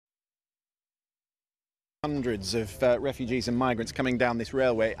Hundreds of refugees and migrants coming down this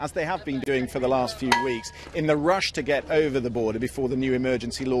railway, as they have been doing for the last few weeks, in the rush to get over the border before the new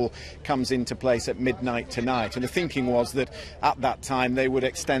emergency law comes into place at midnight tonight. And the thinking was that at that time they would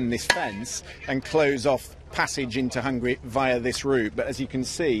extend this fence and close off passage into Hungary via this route. But as you can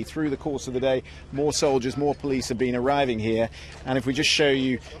see, through the course of the day, more soldiers, more police have been arriving here. And if we just show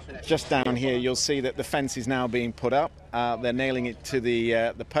you just down here, you'll see that the fence is now being put up. They're nailing it to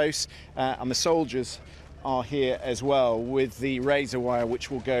the posts, and the soldiers are here as well with the razor wire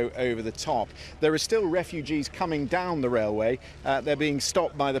which will go over the top. There are still refugees coming down the railway. They're being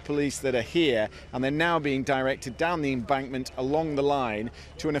stopped by the police that are here, and they're now being directed down the embankment along the line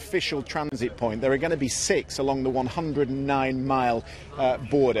to an official transit point. There are going to be 6 along the 109-mile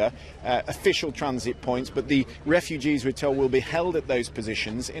border, official transit points, but the refugees, we're told, will be held at those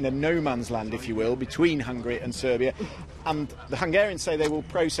positions in a no-man's land, if you will, between Hungary and Serbia. And the Hungarians say they will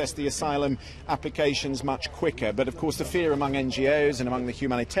process the asylum applications much quicker. But of course the fear among NGOs and among the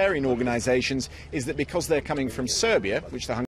humanitarian organisations is that because they're coming from Serbia, which the